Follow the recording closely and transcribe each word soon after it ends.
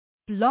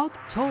Blog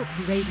Talk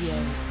Radio.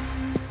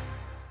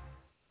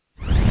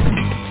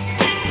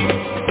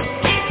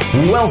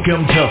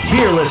 Welcome to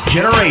Fearless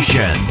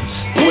Generations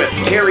with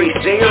Terry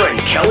Sayer and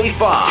Kelly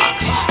Fox.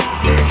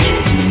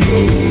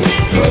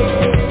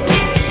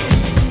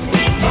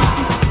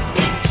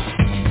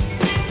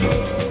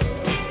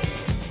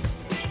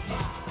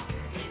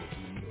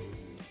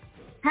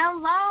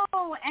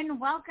 Hello and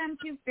welcome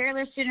to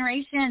Fearless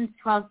Generations,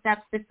 12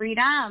 Steps to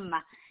Freedom.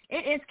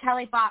 It is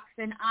Kelly Fox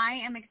and I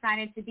am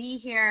excited to be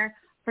here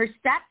for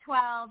Step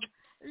 12,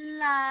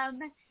 Love.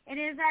 It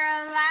is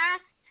our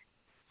last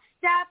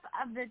step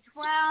of the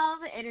 12.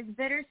 It is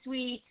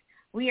bittersweet.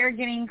 We are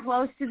getting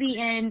close to the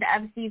end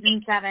of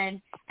Season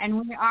 7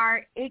 and we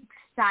are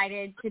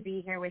excited to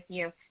be here with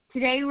you.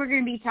 Today we're going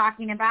to be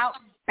talking about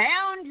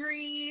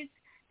boundaries.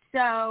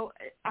 So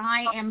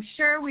I am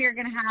sure we are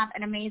going to have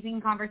an amazing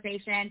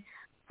conversation.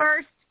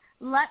 First,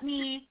 let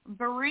me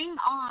bring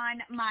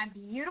on my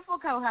beautiful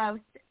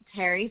co-host,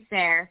 Terry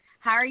Sayer.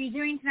 How are you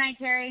doing tonight,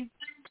 Terry?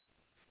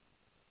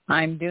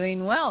 I'm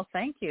doing well.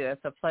 Thank you.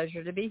 It's a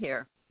pleasure to be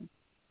here.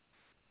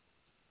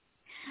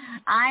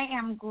 I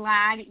am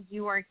glad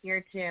you are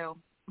here, too.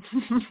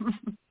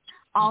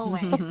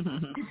 Always.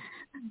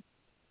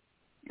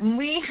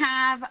 We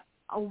have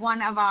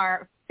one of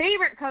our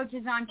favorite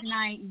coaches on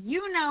tonight.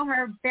 You know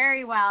her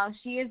very well.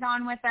 She is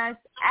on with us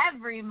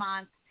every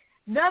month.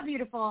 The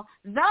beautiful,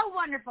 the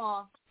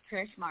wonderful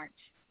Trish March.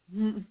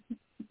 Whoop,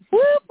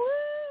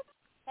 whoop.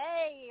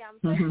 Hey, I'm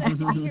so excited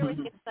to be here with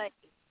you tonight.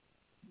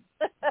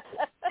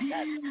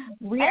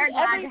 We are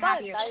glad to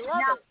have you. I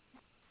love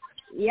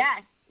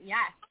it.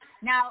 Yes.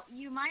 Now,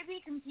 you might be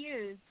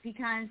confused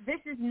because this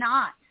is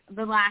not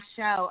the last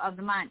show of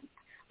the month,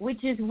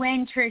 which is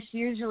when Trish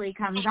usually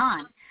comes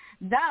on.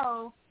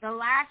 Though the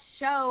last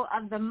show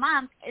of the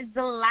month is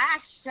the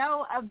last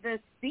show of the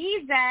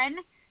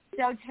season,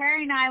 so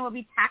Terry and I will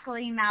be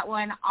tackling that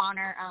one on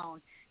our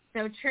own.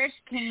 So Trish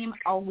came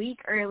a week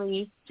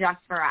early just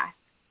for us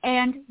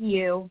and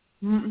you.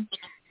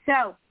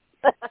 So,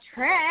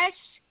 Trish,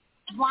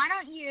 why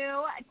don't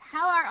you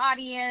tell our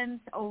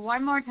audience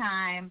one more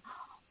time,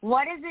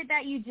 what is it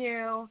that you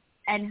do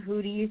and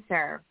who do you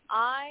serve?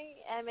 I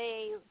am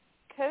a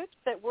coach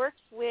that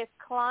works with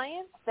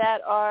clients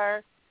that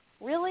are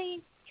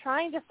really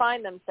trying to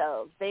find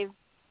themselves. They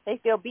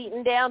feel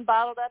beaten down,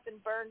 bottled up,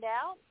 and burned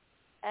out,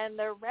 and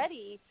they're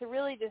ready to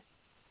really just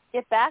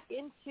get back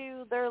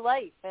into their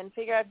life and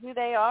figure out who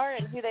they are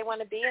and who they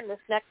want to be in this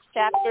next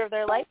chapter of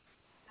their life,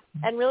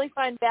 and really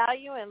find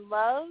value and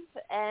love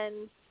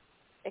and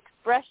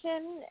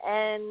expression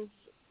and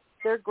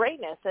their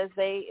greatness as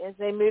they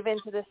move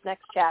into this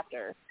next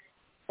chapter.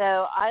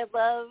 So I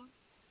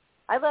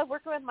love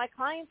working with my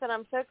clients, and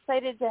I'm so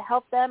excited to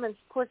help them and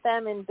support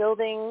them in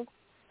building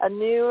a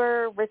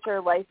newer,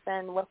 richer life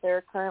than what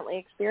they're currently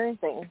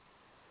experiencing.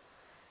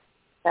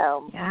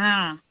 So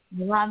yeah,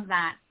 love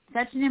that.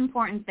 Such an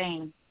important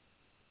thing.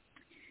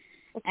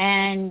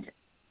 And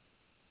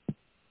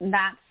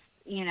that's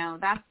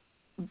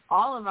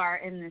all of our,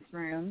 in this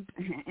room,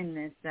 in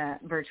this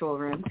virtual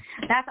room,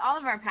 that's all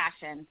of our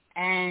passion.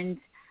 And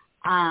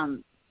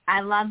I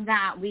love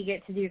that we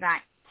get to do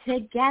that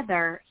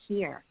together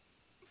here.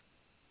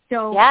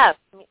 So yes,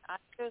 I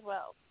do as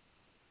well.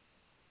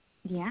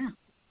 Yeah.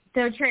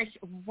 So, Trish,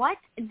 what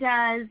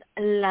does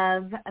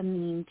love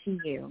mean to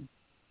you?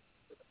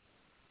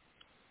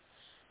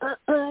 I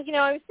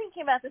was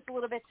thinking about this a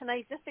little bit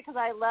tonight just because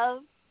I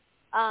love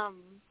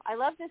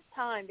this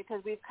time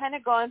because we've kind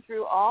of gone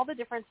through all the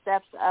different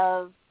steps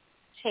of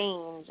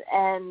change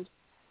and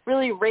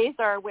really raised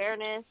our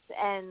awareness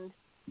and,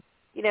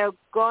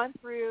 gone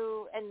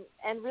through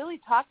and really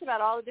talked about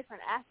all the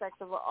different aspects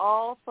of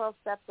all 12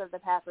 steps of the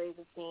pathways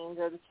of change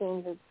or the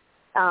changes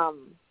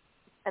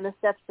and the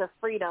steps of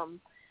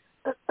freedom.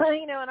 And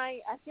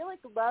I feel like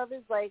love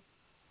is like,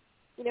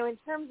 in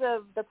terms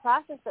of the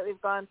process that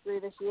we've gone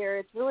through this year,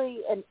 it's really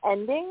an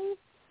ending,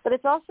 but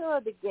it's also a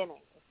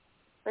beginning,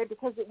 right?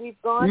 Because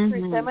we've gone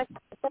through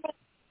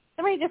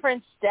so many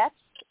different steps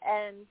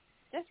and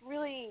just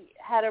really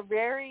had a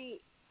very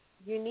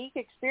unique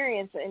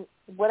experience in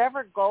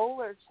whatever goal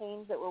or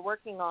change that we're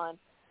working on.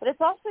 But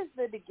it's also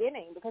the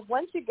beginning because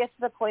once you get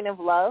to the point of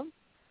love,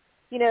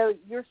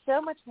 you're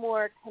so much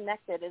more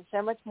connected and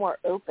so much more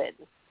open.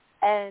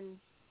 And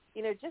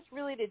just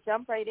really to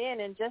jump right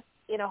in and just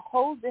in a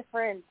whole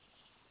different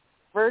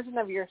version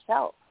of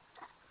yourself,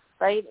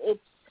 right?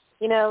 It's,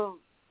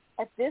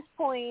 at this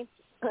point,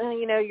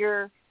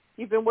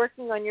 you've been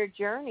working on your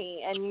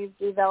journey and you've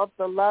developed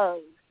the love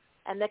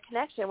and the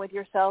connection with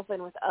yourself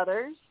and with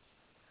others.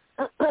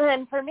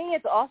 And for me,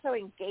 it's also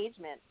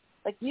engagement.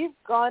 Like you've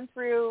gone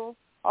through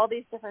all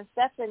these different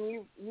steps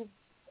and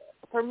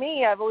for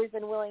me, I've always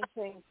been willing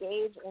to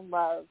engage in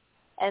love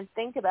and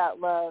think about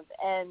love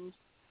and,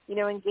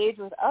 engage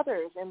with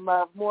others in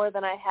love more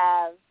than I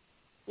have,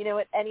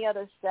 at any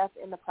other step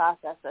in the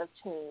process of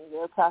change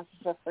or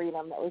process of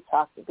freedom that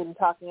we've been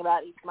talking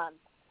about each month.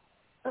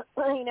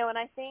 And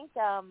I think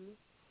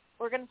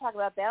we're going to talk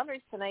about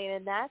boundaries tonight,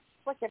 and that's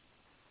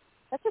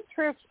a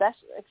true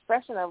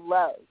expression of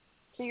love,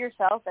 to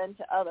yourself and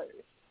to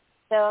others.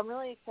 So I'm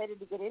really excited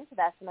to get into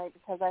that tonight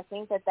because I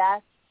think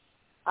that's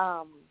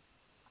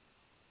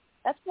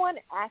one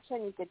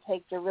action you could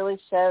take to really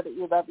show that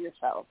you love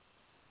yourself.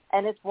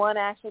 And it's one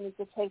action you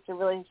could take to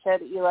really show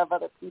that you love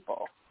other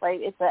people, right?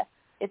 It's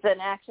an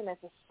action,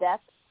 it's a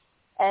step,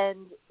 and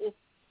it's,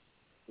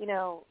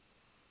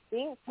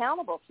 being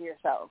accountable to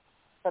yourself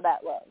for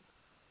that love.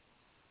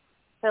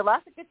 So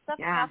lots of good stuff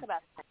to talk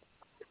about.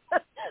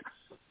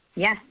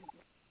 Yes.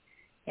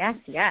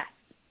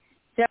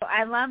 So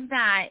I love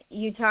that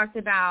you talked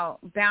about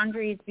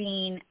boundaries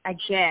being a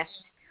gift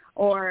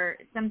or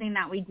something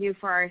that we do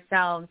for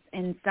ourselves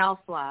in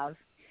self-love.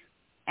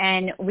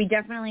 And we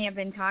definitely have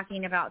been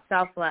talking about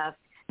self-love.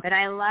 But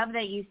I love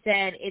that you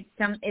said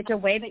it's a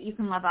way that you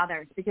can love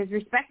others, because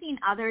respecting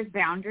others'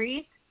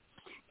 boundaries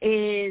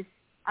is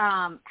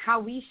how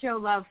we show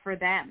love for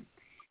them.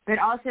 But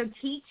also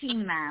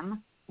teaching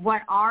them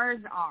what ours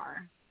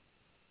are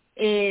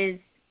is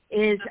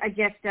a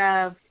gift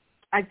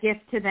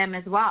to them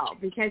as well,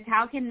 because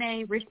how can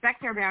they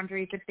respect our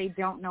boundaries if they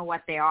don't know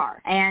what they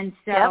are? And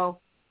so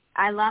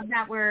I love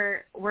that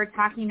we're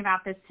talking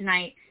about this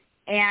tonight.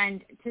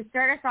 And to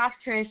start us off,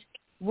 Trish,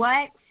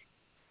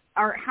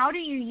 how do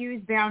you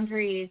use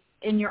boundaries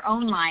in your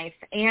own life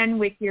and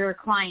with your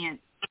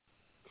clients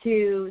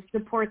to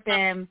support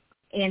them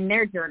in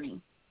their journey?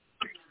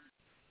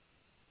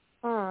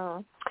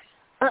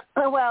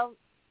 Well,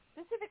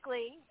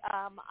 specifically,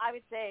 I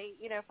would say,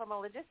 from a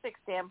logistics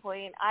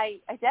standpoint, I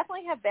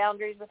definitely have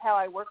boundaries with how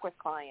I work with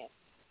clients.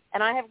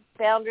 And I have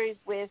boundaries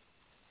with,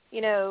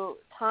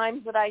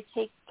 times that I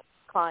take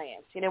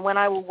clients, when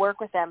I will work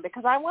with them,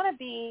 because I want to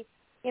be,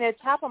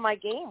 top of my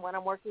game when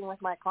I'm working with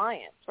my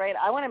clients, right?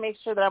 I want to make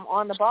sure that I'm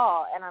on the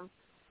ball and I'm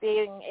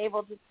being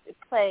able to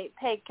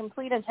pay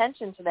complete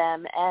attention to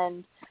them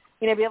and,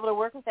 be able to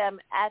work with them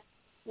at,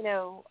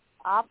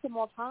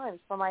 optimal times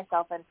for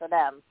myself and for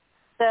them.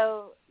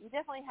 So you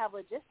definitely have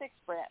logistics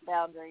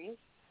boundaries,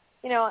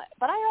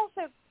 but I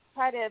also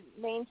try to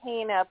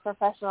maintain a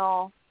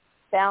professional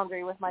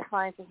boundary with my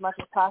clients as much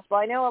as possible.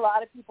 I know a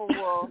lot of people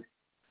will,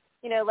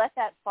 let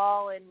that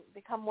fall and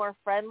become more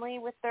friendly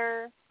with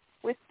their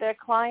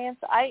clients.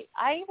 I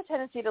have a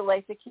tendency to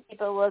like to keep it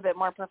a little bit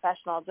more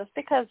professional, just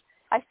because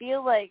I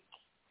feel like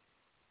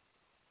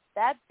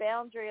that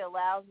boundary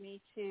allows me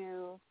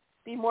to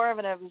be more of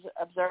an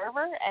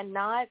observer and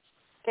not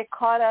get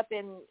caught up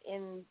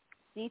in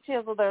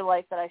details of their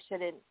life that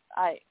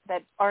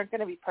that aren't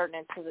going to be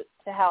pertinent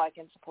to how I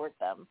can support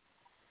them.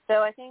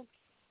 So I think,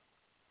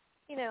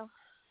 those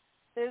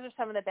are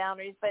some of the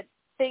boundaries. But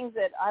things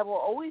that I will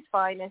always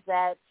find is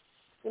that,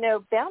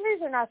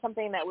 boundaries are not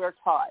something that we're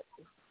taught,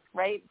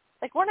 right?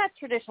 Like, we're not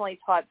traditionally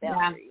taught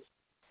boundaries.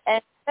 Yeah.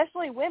 And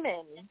especially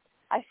women,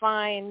 I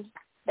find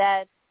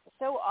that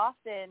so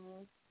often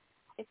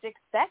it's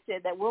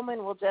expected that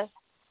women will just,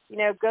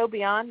 go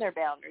beyond their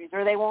boundaries,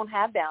 or they won't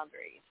have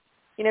boundaries,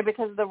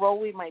 because of the role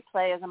we might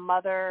play as a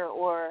mother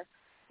or,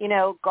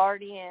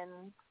 guardian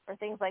or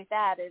things like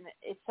that. And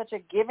it's such a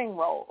giving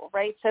role,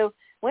 right? So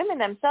women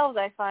themselves,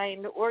 I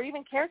find, or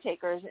even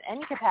caretakers in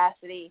any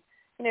capacity,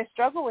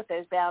 struggle with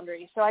those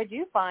boundaries. So I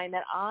do find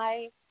that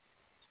I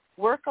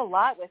work a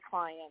lot with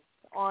clients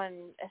on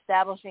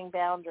establishing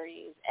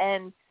boundaries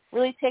and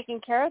really taking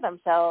care of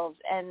themselves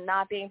and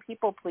not being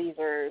people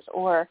pleasers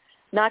or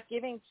not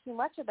giving too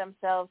much of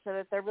themselves so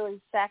that they're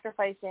really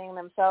sacrificing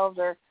themselves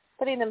or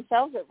putting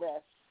themselves at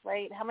risk,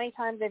 right? How many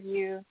times have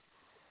you,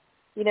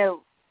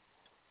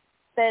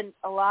 spent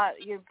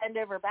you bend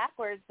over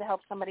backwards to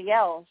help somebody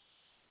else,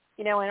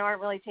 and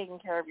aren't really taking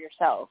care of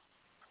yourself?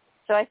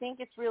 So I think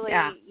it's really,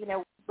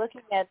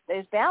 looking at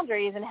those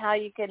boundaries and how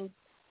you can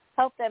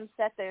help them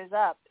set those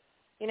up,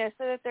 so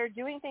that they're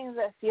doing things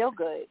that feel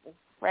good,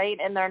 right?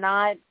 And they're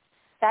not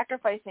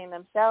sacrificing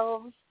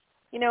themselves,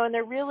 and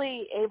they're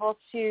really able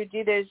to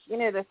do those,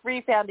 the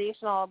 3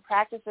 foundational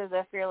practices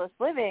of fearless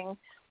living,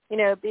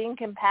 being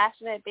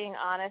compassionate, being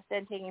honest,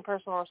 and taking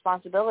personal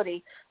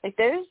responsibility. Like,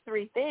 those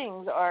 3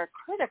 things are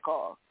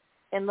critical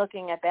in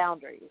looking at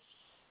boundaries.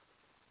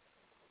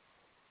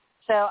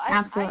 So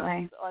I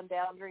focus on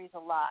boundaries a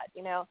lot.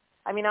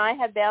 I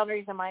have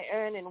boundaries of my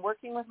own in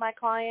working with my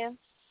clients,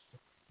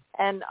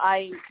 and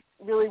I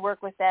really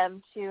work with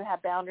them to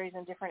have boundaries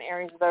in different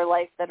areas of their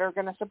life that are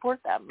going to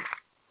support them.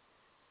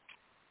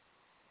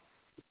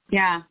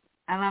 Yeah,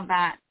 I love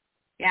that.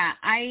 Yeah,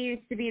 I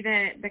used to be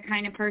the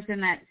kind of person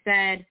that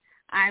said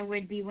I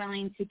would be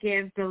willing to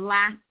give the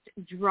last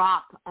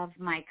drop of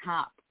my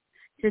cup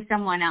to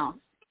someone else.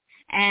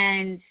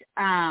 And,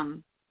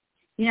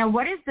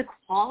 what is the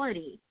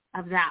quality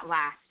of that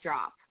last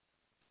drop?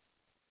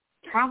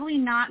 Probably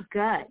not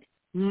good,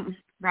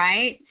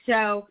 right?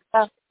 So,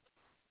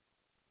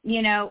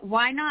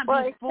 why not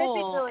be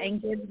full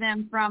and give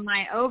them from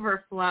my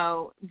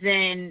overflow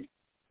than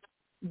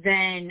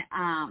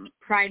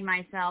pride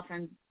myself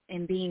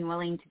in being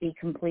willing to be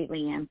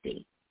completely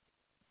empty.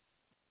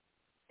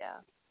 Yeah.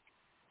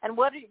 And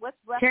what's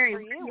left Terry,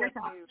 for you when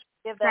you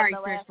give them the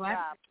last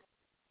drop?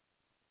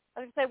 I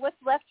was going to say, what's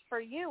left for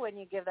you when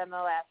you give them the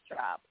last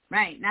drop?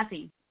 Right,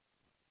 nothing.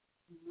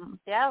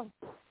 Yeah.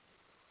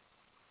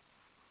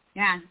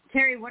 Yeah.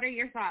 Terry, what are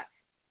your thoughts?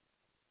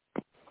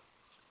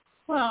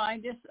 Well, I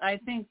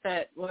think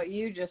that what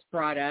you just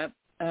brought up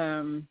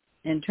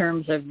in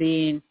terms of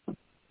being,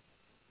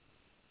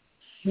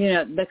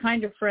 the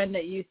kind of friend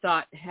that you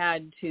thought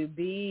had to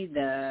be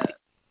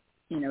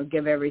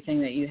give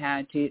everything that you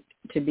had to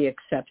be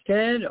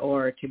accepted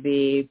or to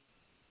be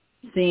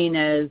seen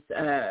as,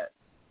 as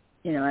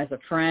a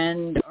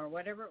friend or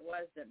whatever it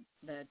was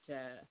that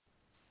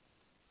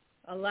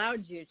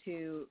allowed you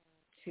to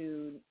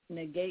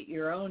negate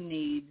your own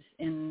needs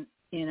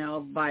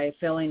by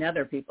filling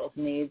other people's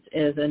needs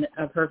is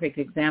a perfect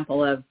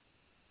example of,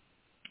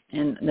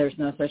 and there's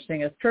no such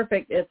thing as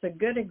perfect, it's a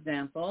good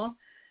example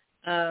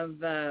of,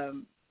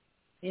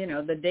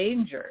 the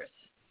dangers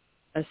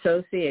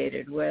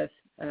associated with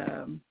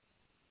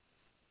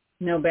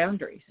no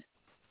boundaries.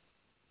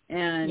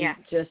 And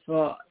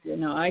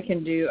I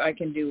can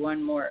do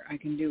one more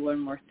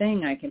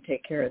thing. I can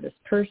take care of this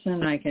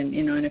person. I can,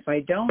 and if I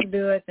don't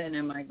do it, then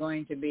am I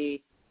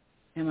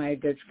a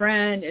good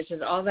friend? It's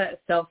just all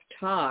that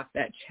self-talk,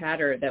 that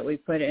chatter that we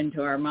put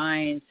into our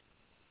minds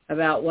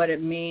about what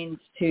it means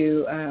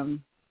to,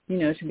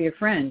 to be a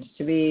friend,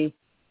 to be,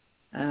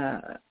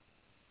 I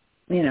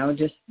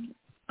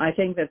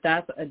think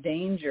that's a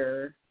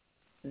danger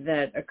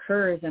that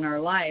occurs in our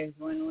lives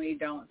when we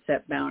don't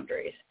set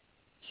boundaries.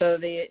 So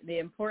the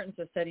importance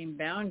of setting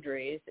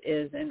boundaries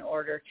is in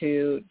order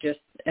to,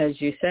 just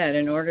as you said,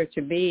 in order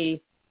to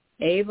be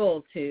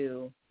able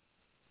to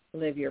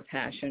live your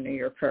passion or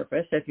your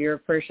purpose. If your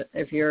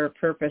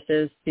purpose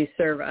is to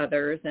serve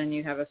others and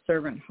you have a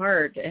servant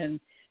heart and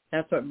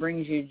that's what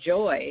brings you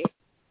joy,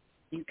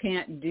 you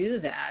can't do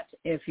that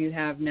if you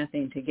have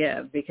nothing to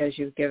give because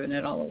you've given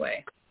it all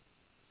away.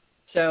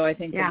 So I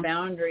think the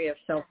boundary of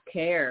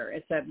self-care,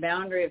 it's that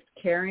boundary of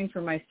caring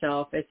for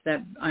myself. It's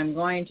that I'm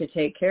going to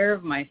take care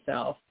of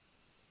myself.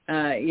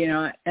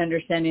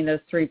 Understanding those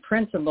three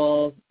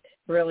principles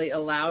really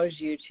allows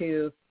you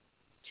to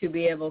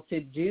be able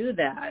to do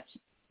that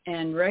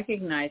and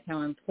recognize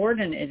how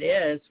important it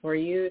is for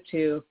you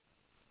to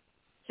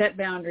set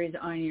boundaries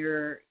on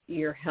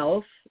your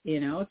health,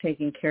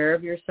 taking care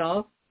of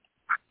yourself.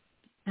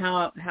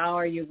 How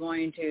are you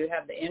going to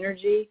have the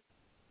energy?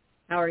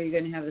 How are you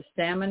going to have the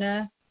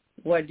stamina?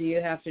 What do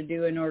you have to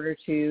do in order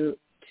to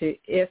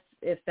if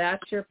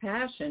that's your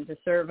passion, to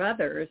serve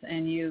others,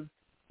 and you've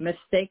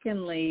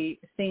mistakenly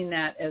seen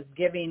that as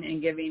giving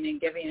and giving and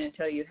giving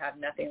until you have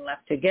nothing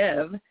left to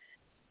give,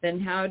 then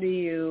how do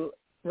you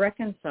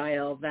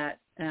reconcile that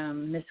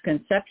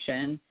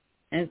misconception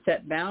and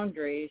set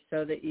boundaries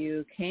so that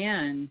you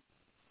can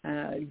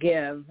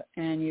give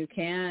and you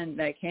can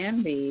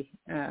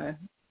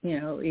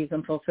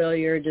fulfill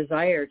your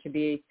desire to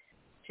be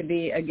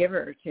a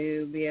giver,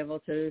 to be able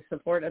to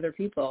support other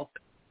people.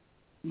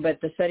 But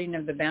the setting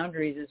of the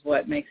boundaries is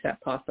what makes that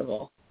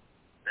possible.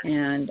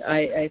 And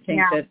I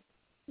think that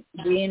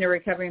being a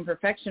recovering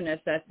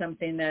perfectionist, that's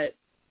something that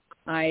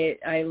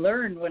I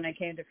learned when I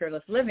came to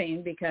Fearless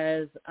Living,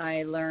 because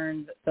I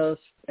learned those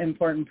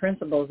important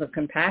principles of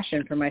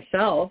compassion for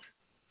myself,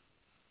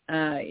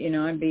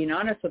 and being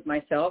honest with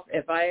myself.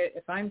 If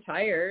I'm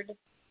tired,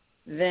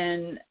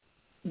 then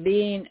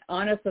being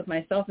honest with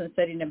myself and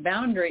setting a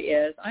boundary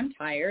is, I'm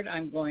tired,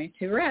 I'm going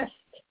to rest.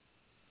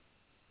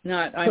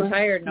 Not, I'm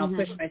tired and I'll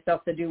push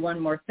myself to do one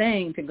more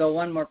thing, to go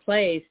one more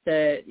place,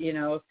 to,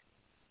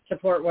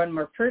 support one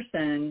more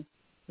person.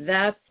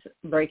 That's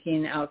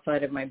breaking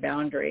outside of my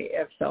boundary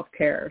of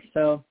self-care.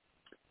 So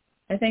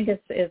I think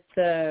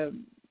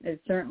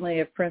it's certainly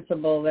a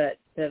principle that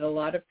a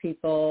lot of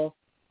people,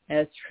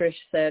 as Trish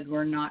said,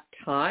 were not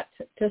taught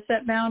to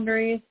set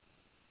boundaries.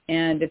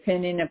 And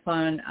depending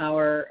upon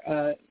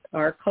our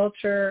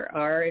culture,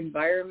 our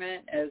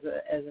environment as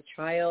a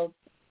child,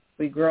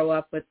 we grow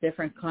up with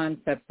different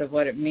concepts of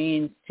what it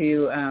means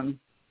to,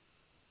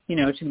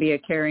 to be a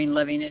caring,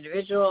 loving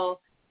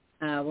individual,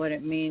 what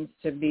it means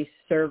to be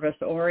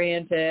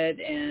service-oriented,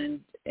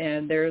 and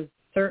there's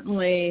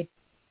certainly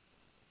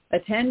a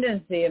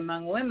tendency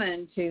among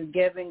women to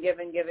give and give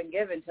and give and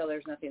give until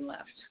there's nothing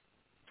left,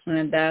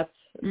 and that's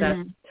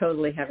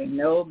totally having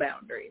no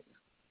boundaries.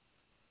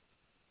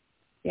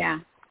 Yeah,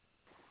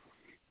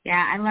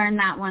 I learned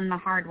that one the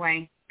hard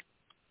way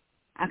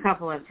a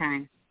couple of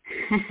times.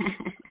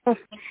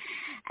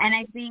 And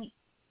I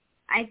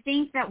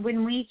think that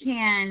when we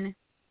can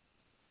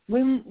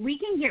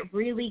get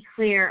really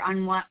clear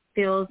on what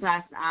fills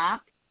us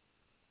up,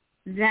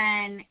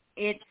 then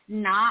it's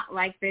not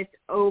like this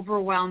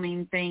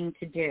overwhelming thing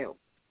to do.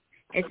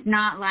 It's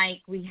not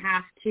like we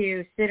have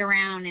to sit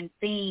around and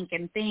think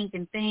and think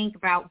and think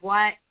about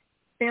what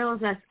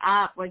fills us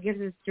up, what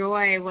gives us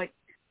joy, what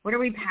are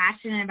we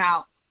passionate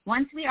about.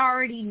 Once we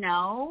already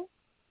know,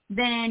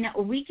 then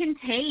we can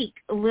take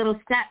little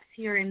steps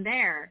here and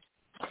there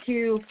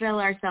to fill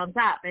ourselves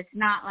up. It's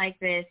not like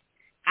this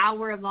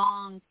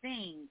hour-long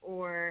thing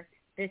or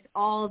this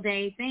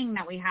all-day thing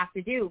that we have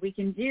to do. We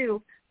can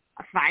do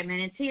 5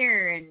 minutes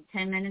here and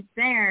 10 minutes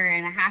there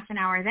and a half an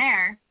hour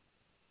there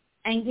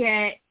and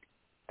get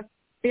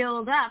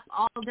build up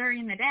all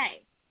during the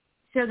day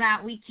so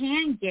that we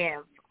can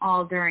give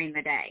all during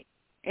the day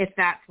if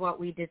that's what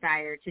we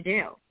desire to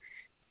do.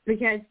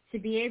 Because to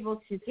be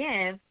able to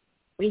give,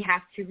 we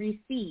have to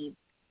receive.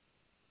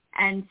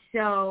 And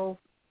so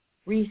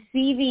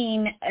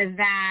receiving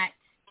that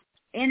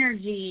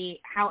energy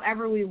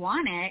however we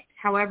want it,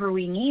 however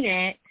we need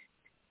it,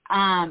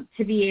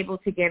 to be able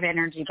to give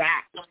energy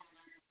back.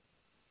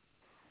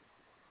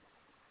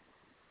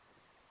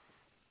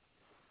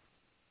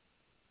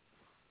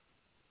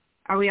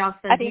 Are we all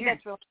still I think here?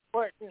 that's really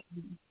important.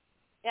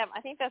 Yeah, I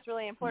think that's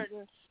really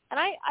important. And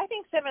I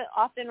think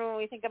often when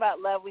we think about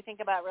love, we think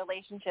about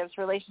relationships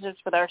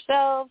with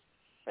ourselves,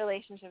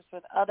 relationships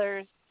with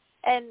others.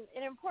 And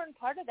an important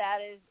part of that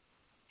is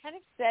kind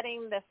of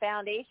setting the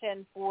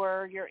foundation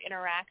for your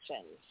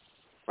interactions,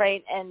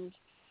 right? And,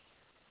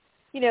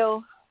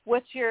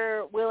 what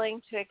you're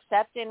willing to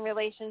accept in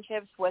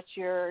relationships, what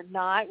you're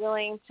not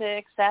willing to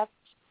accept.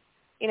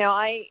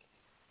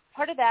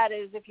 Part of that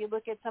is if you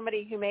look at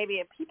somebody who may be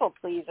a people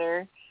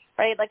pleaser,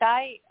 right? Like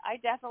I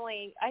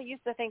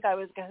used to think I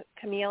was a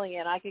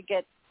chameleon. I could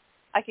get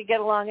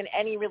along in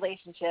any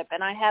relationship,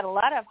 and I had a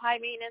lot of high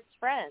maintenance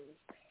friends.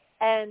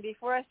 And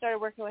before I started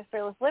working with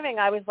Fearless Living,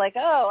 I was like,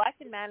 oh, I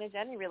can manage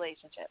any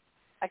relationship.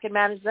 I can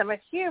manage them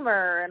with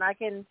humor, and I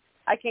can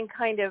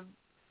kind of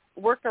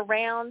work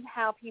around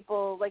how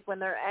people, like when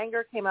their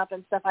anger came up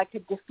and stuff, I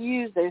could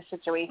diffuse those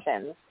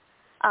situations.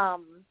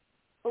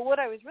 But what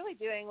I was really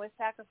doing was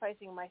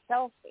sacrificing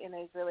myself in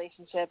those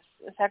relationships,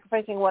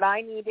 sacrificing what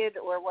I needed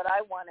or what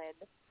I wanted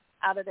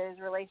out of those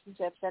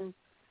relationships, and,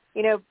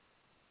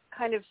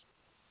 kind of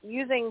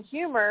using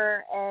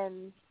humor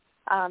and,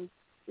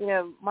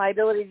 my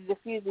ability to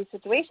diffuse these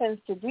situations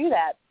to do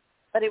that.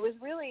 But it was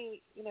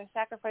really,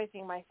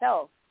 sacrificing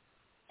myself.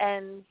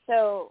 And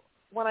so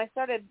when I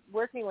started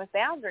working with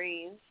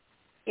boundaries,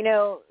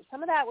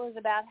 some of that was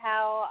about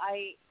how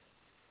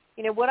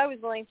what I was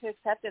willing to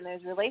accept in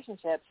those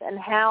relationships and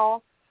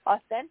how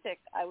authentic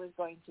I was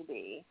going to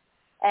be,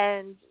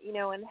 and,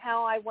 and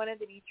how I wanted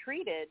to be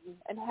treated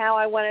and how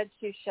I wanted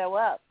to show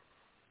up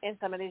in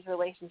some of these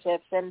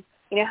relationships, and,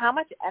 how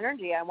much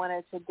energy I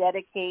wanted to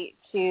dedicate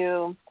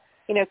to,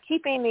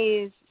 keeping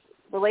these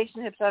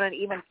relationships on an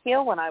even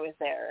keel when I was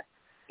there,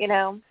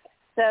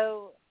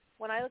 So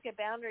when I look at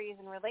boundaries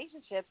and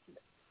relationships,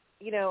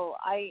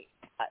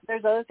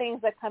 there's other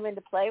things that come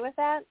into play with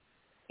that.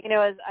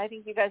 As I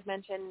think you guys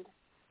mentioned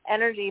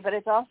energy, but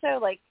it's also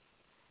like,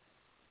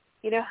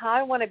 how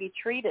I want to be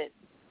treated,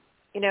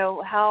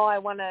 how I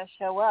want to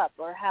show up,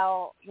 or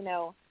how,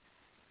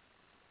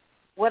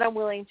 what I'm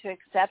willing to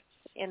accept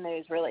in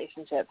those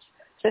relationships.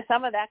 So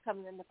some of that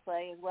comes into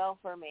play as well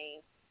for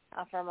me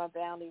from a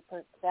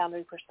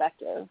boundary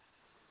perspective.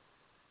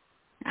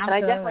 Absolutely. And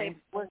I definitely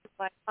work with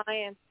my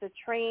clients to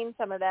train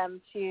some of them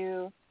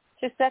to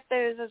set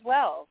those as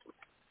well,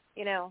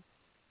 because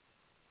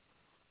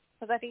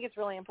I think it's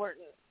really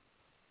important.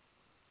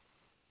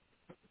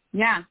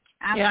 Yeah,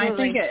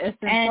 absolutely. Yeah, I think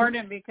it's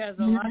important because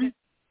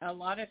a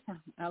lot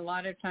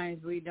of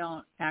times we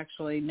don't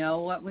actually know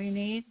what we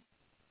need,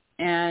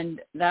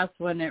 and that's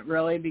when it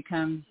really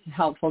becomes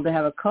helpful to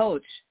have a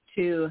coach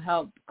to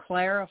help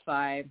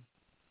clarify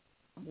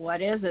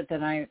what is it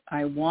that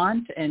I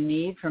want and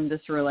need from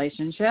this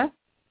relationship,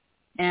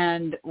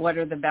 and what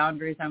are the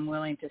boundaries I'm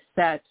willing to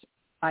set,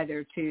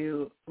 either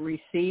to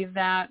receive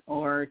that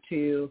or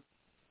to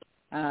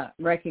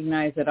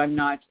recognize that I'm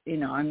not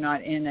in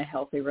a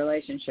healthy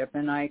relationship,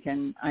 and I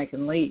can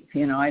leave.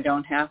 I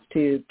don't have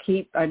to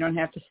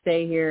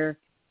stay here.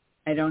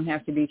 I don't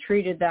have to be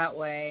treated that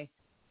way.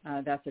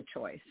 That's a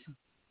choice.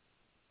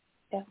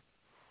 Yeah.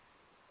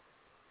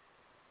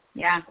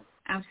 Yeah,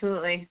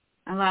 absolutely.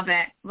 I love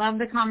it. Love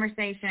the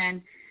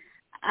conversation.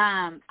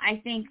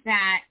 I think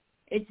that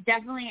it's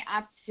definitely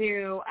up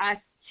to us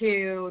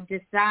to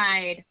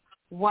decide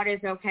what is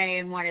okay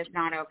and what is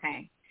not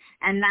okay.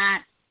 And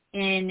that's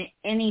in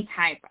any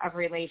type of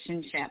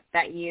relationship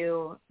that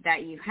you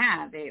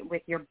have,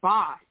 with your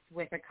boss,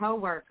 with a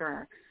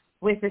coworker,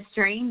 with a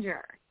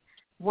stranger.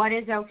 What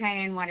is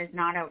okay and what is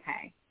not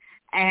okay.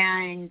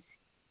 And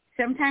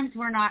sometimes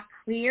we're not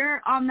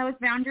clear on those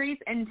boundaries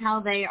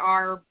until they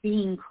are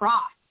being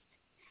crossed,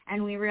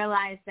 and we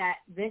realize that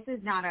this is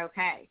not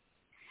okay.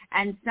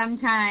 And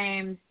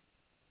sometimes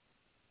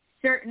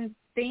certain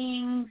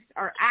things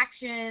or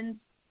actions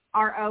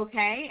are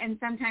okay, and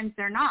sometimes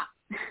they're not.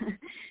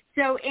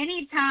 So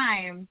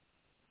anytime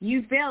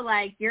you feel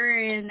like you're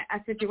in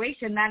a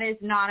situation that is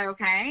not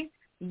okay,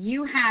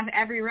 you have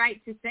every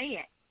right to say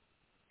it.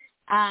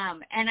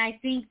 And I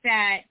think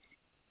that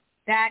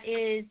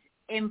is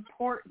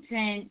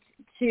important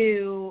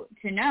to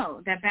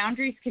know, that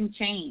boundaries can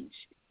change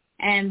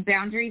and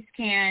boundaries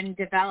can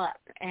develop,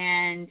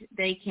 and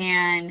they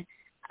can,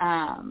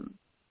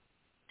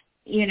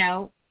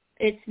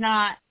 it's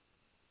not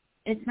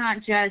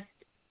just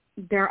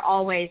they're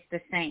always the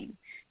same.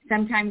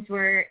 Sometimes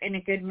we're in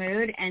a good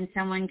mood and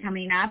someone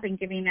coming up and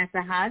giving us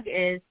a hug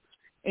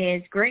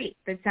is great.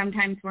 But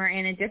sometimes we're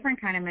in a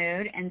different kind of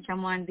mood and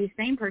the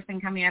same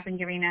person coming up and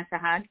giving us a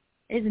hug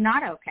is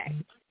not okay.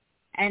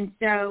 And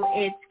so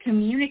it's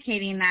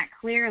communicating that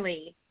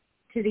clearly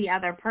to the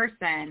other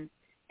person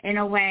in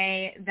a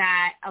way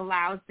that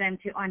allows them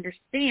to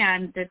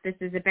understand that this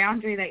is a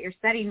boundary that you're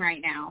setting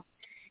right now.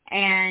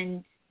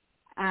 And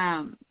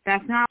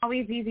that's not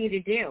always easy to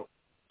do,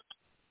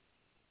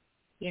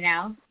 you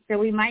know? So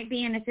we might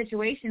be in a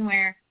situation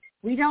where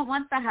we don't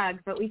want the hug,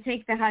 but we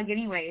take the hug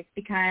anyways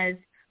because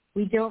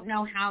we don't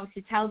know how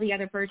to tell the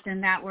other person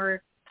that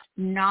we're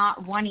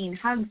not wanting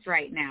hugs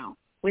right now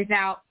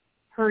without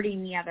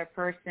hurting the other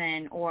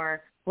person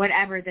or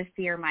whatever the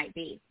fear might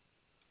be.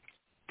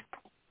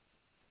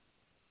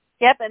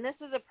 Yep, and this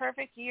is a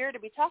perfect year to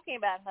be talking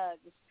about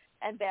hugs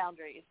and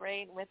boundaries,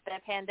 right, with the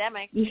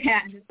pandemic.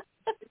 Yeah.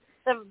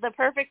 The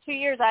perfect 2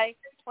 years. I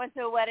went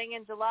to a wedding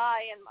in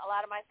July, and a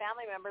lot of my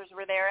family members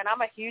were there, and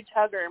I'm a huge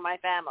hugger in my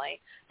family.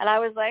 And I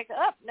was like,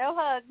 no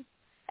hugs.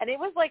 And it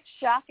was, like,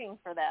 shocking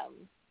for them.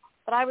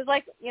 But I was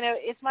like, you know,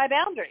 it's my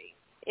boundary.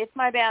 It's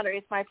my boundary.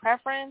 It's my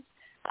preference.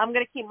 I'm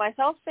going to keep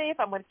myself safe.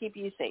 I'm going to keep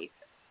you safe.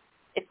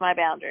 It's my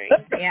boundary.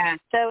 Yeah.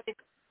 So, it's,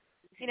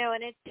 you know,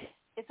 and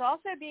it's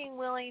also being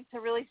willing to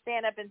really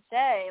stand up and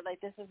say, like,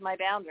 this is my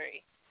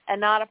boundary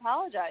and not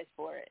apologize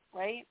for it,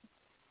 right?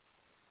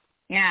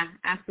 Yeah,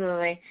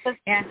 absolutely.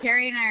 Yeah,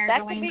 Terry and I are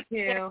going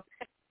to...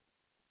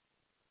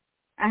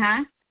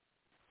 Uh-huh.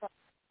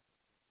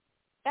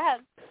 Go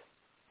ahead.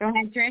 Go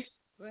ahead, Trish.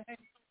 Go ahead.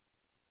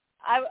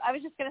 I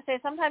was just going to say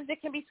sometimes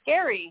it can be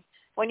scary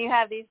when you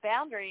have these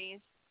boundaries.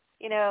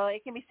 You know,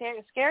 it can be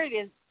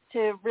scary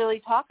to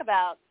really talk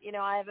about, you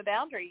know, I have a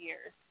boundary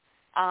here.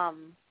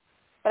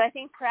 But I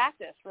think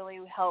practice really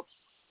helps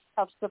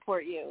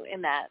support you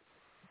in that,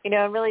 you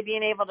know, and really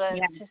being able to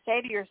say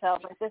to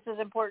yourself, like, this is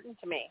important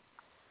to me.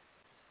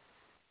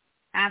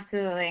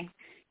 Absolutely.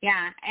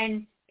 Yeah,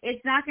 and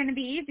it's not going to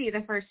be easy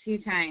the first few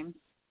times,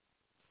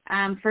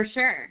 for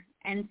sure.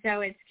 And so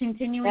it's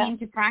continuing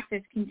to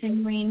practice,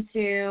 continuing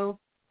to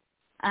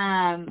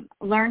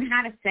learn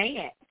how to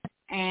say it.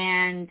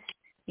 And,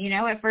 you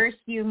know, at first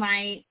you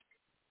might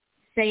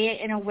say it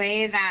in a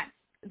way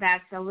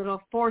that's a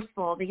little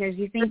forceful because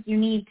you think you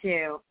need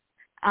to.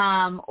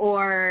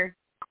 Or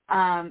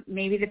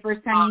maybe the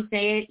first time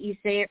you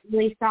say it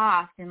really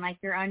soft and like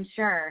you're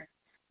unsure.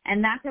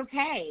 And that's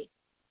okay,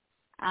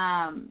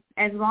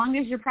 as long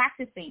as you're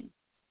practicing.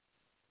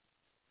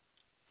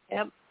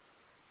 Yep.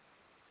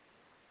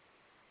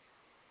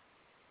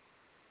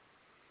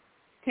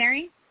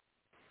 Terry?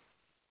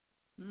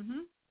 Mm-hmm.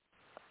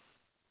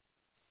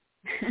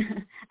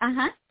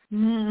 Uh-huh.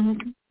 Mm-hmm.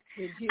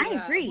 Did you,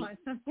 I agree. Want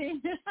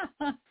something?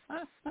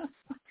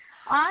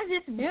 I was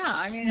just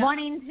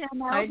wanting to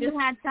know if you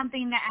had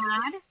something to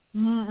add.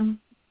 Mm-hmm.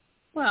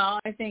 Well,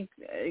 I think,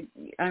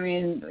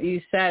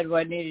 you said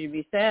what needed to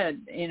be said,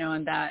 you know,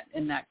 in that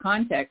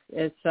context.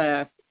 It's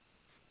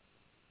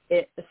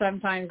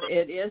sometimes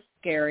it is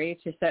scary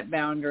to set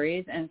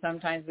boundaries, and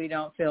sometimes we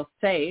don't feel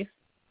safe,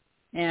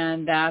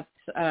 and that's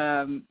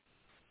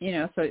you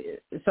know.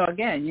 So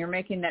again, you're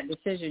making that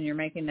decision, you're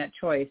making that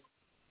choice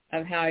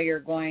of how you're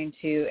going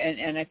to,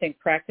 and I think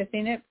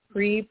practicing it,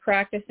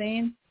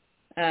 pre-practicing.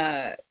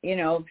 You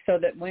know, so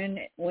that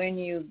when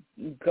you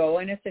go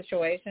in a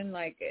situation,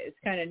 like it's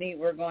kind of neat,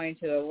 we're going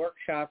to a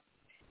workshop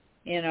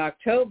in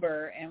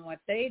October, and what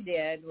they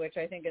did, which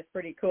I think is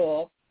pretty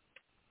cool,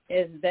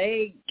 is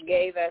they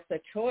gave us a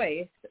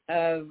choice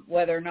of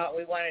whether or not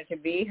we wanted to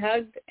be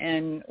hugged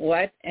and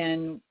what,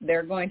 and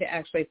they're going to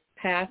actually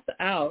pass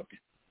out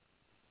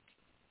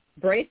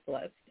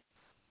bracelets,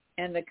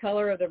 and the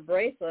color of the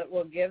bracelet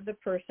will give the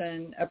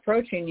person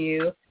approaching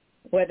you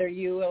whether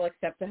you will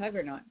accept a hug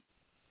or not.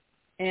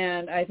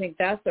 And I think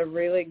that's a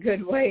really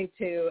good way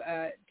to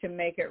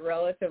make it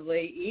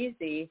relatively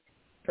easy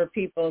for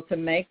people to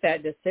make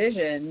that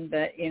decision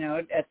that, you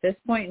know, at this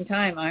point in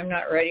time, I'm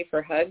not ready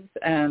for hugs,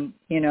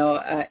 you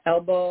know,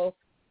 elbow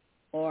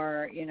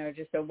or, you know,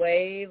 just a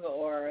wave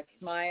or a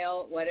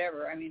smile,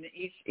 whatever. I mean,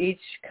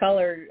 each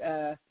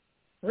colored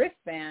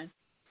wristband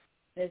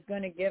is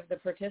going to give the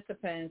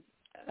participants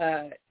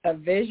a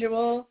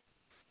visual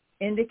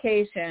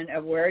indication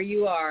of where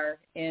you are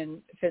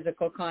in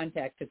physical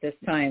contact at this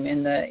time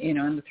in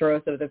the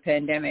throes of the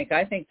pandemic.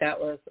 I think that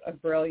was a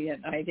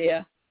brilliant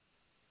idea.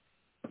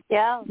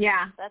 Yeah,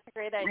 that's a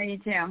great idea. I do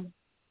too.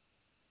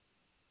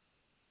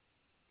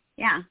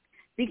 Yeah,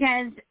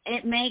 because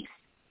it makes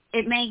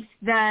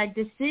the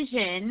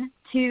decision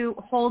to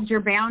hold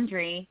your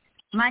boundary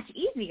much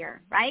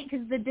easier, right?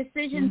 Because the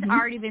decision's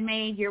already been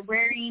made. You're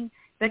wearing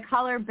the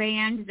color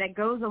band that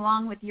goes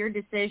along with your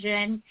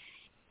decision,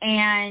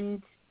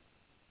 and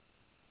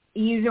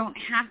you don't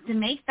have to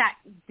make that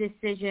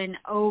decision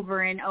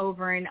over and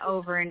over and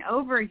over and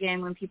over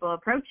again when people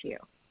approach you,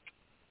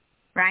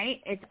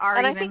 right? It's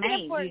already been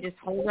made. You just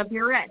hold up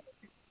your wrist.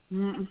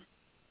 Mm.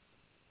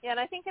 Yeah, and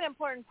I think an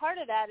important part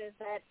of that is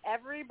that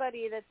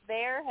everybody that's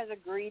there has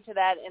agreed to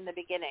that in the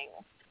beginning,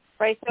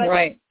 right? So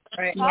right.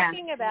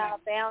 Talking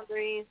about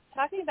boundaries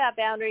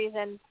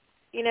and,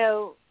 you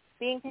know,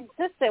 being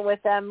consistent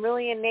with them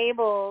really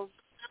enables,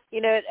 you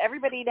know,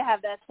 everybody to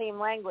have that same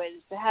language,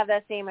 to have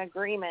that same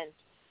agreement.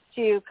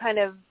 to kind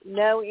of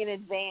know in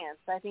advance.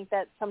 I think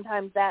that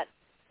sometimes that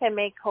can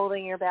make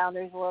holding your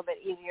boundaries a little bit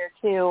easier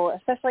too,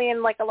 especially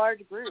in like a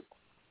large group.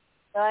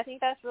 So I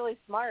think that's really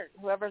smart.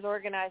 Whoever's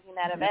organizing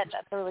that event,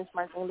 that's a really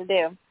smart thing to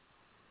do.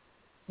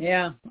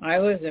 Yeah, I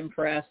was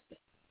impressed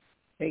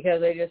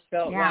because I just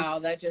felt, wow,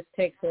 that just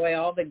takes away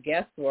all the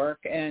guesswork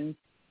and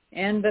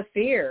the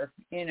fear,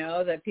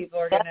 that people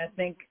are going to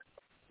think,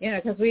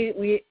 because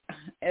we,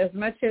 as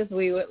much as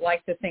we would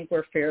like to think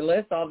we're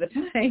fearless all the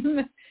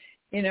time,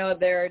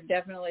 there are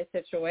definitely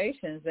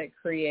situations that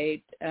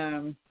create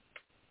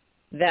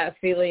that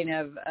feeling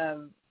of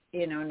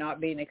not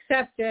being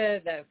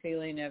accepted, that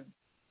feeling of,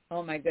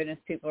 oh my goodness,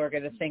 people are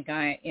going to think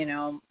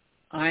I'm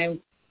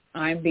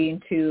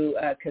being too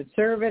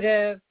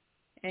conservative,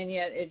 and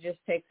yet it just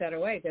takes that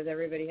away because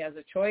everybody has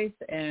a choice,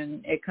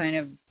 and it kind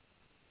of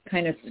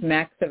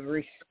smacks of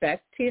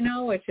respect,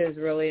 which is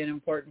really an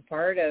important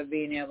part of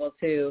being able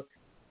to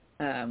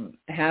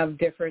have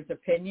different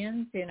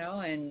opinions,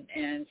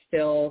 and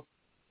still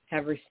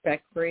have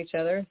respect for each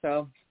other.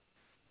 So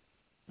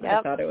I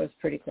thought it was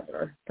pretty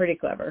clever.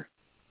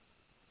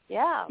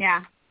 Yeah.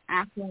 Yeah,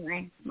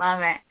 absolutely.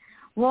 Love it.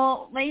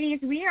 Well, ladies,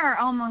 we are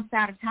almost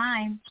out of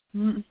time.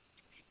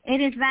 It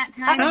is that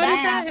time. How did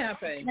that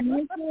happen?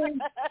 And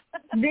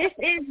this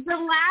is the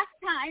last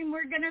time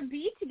we're going to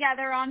be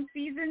together on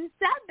season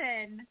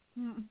 7.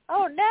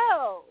 Oh,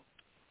 no.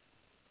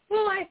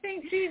 Well, I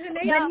think season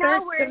 8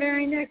 starts the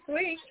very next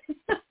week.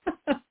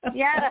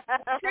 Yeah.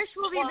 Trish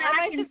will be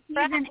back in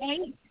season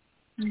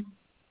 8.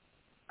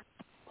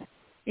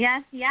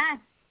 Yes.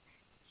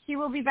 She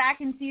will be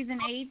back in season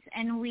 8,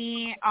 and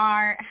we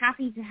are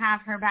happy to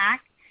have her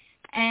back.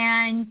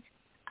 And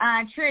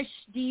Trish,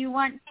 do you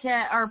want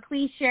to, or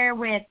please share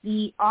with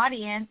the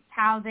audience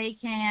how they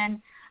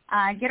can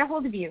get a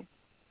hold of you?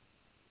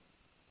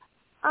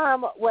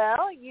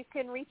 Well, you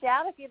can reach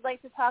out if you'd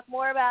like to talk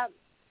more about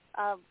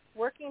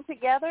working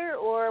together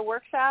or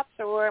workshops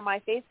or my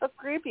Facebook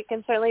group. You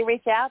can certainly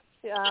reach out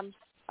to, on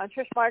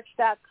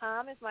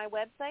trishmarch.com is my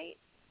website.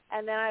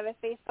 And then I have a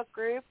Facebook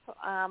group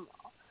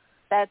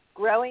that's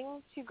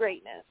Growing to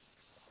Greatness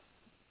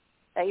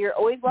that you're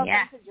always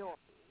welcome to join.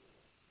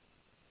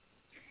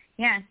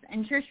 Yes,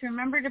 and Trish,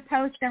 remember to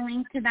post a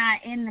link to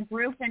that in the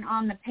group and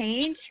on the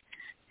page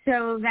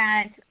so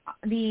that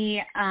the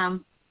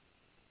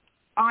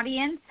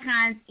audience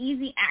has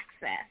easy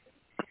access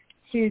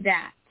to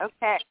that.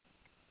 Okay.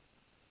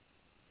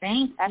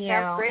 Thank you.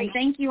 Sounds great. And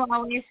thank you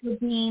always for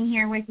being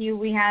here with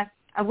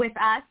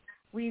us.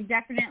 We've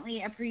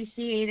definitely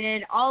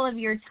appreciated all of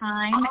your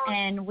time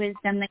and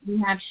wisdom that you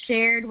have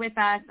shared with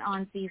us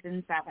on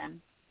season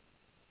 7.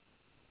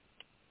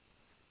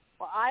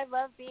 Well, I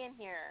love being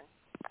here.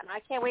 And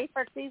I can't wait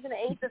for season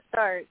 8 to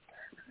start.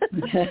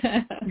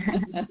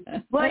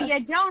 Well, you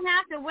don't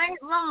have to wait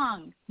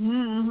long. I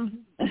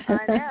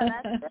know,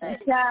 that's good.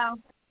 So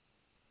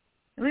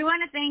we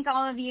want to thank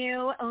all of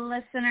you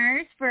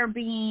listeners for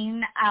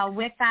being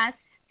with us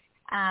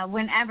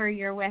whenever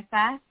you're with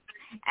us.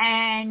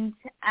 And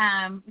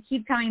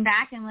keep coming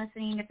back and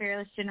listening to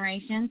Fearless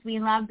Generations. We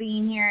love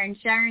being here and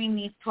sharing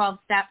these 12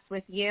 steps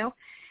with you.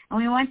 And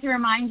we want to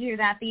remind you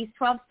that these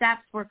 12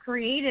 steps were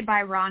created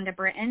by Rhonda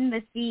Britton,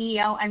 the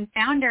CEO and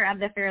founder of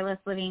the Fearless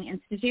Living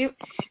Institute.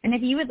 And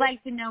if you would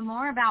like to know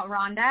more about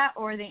Rhonda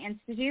or the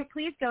Institute,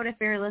 please go to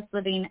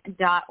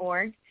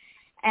fearlessliving.org.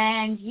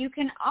 And you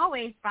can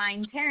always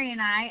find Terry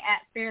and I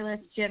at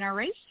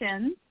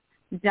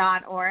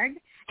fearlessgenerations.org.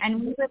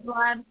 And we would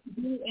love to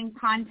be in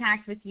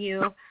contact with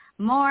you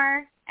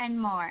more and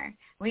more.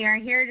 We are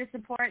here to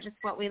support. That's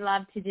what we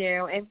love to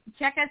do.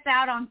 Check us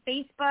out on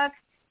Facebook,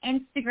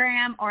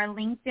 Instagram, or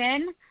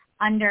LinkedIn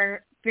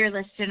under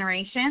Fearless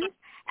Generations,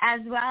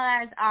 as well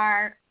as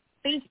our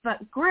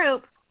Facebook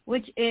group,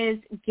 which is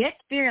Get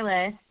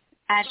Fearless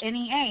at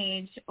Any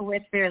Age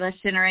with Fearless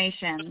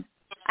Generations.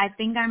 I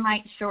think I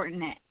might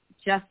shorten it,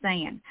 just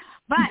saying.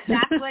 But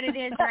that's what it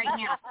is right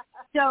now.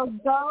 So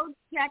go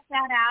check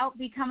that out.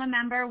 Become a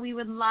member. We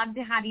would love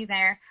to have you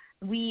there.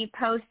 We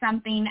post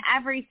something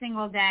every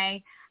single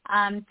day,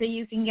 so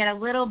you can get a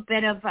little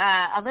bit of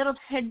a little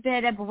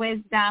tidbit of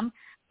wisdom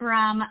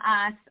from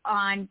us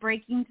on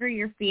breaking through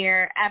your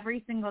fear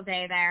every single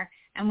day there,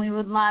 and we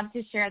would love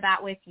to share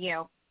that with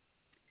you.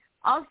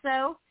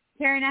 Also,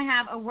 Terry and I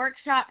have a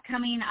workshop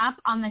coming up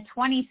on the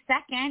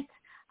 22nd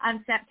of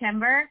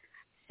September.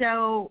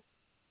 So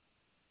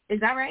is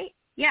that right?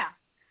 Yeah.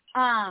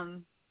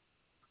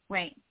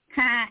 Wait.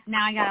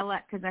 Now I got to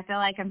look because I feel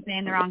like I'm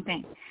saying the wrong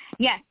thing.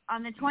 Yes,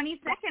 on the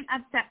 22nd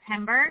of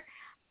September,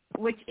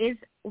 which is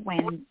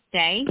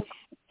Wednesday,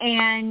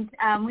 and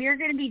we are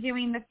going to be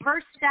doing the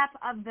first step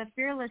of the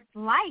Fearless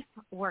Life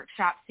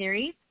workshop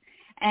series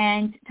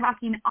and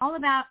talking all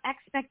about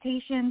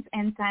expectations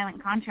and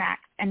silent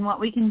contracts and what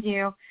we can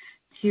do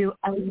to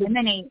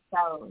eliminate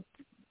those.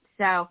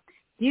 So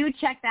do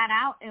check that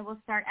out. It will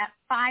start at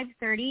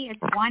 5:30.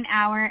 It's 1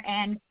 hour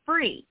and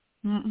free,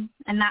 and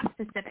that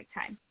specific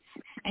time.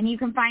 And you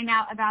can find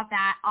out about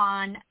that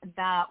on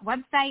the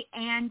website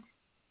and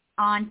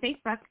on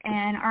Facebook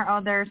and our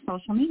other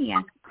social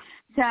media.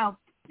 So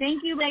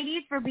thank you,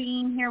 ladies, for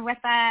being here with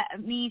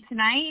me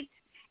tonight.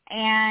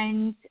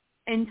 And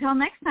until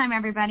next time,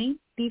 everybody,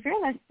 be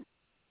fearless.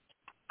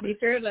 Be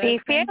fearless. Be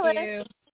Thank fearless. you.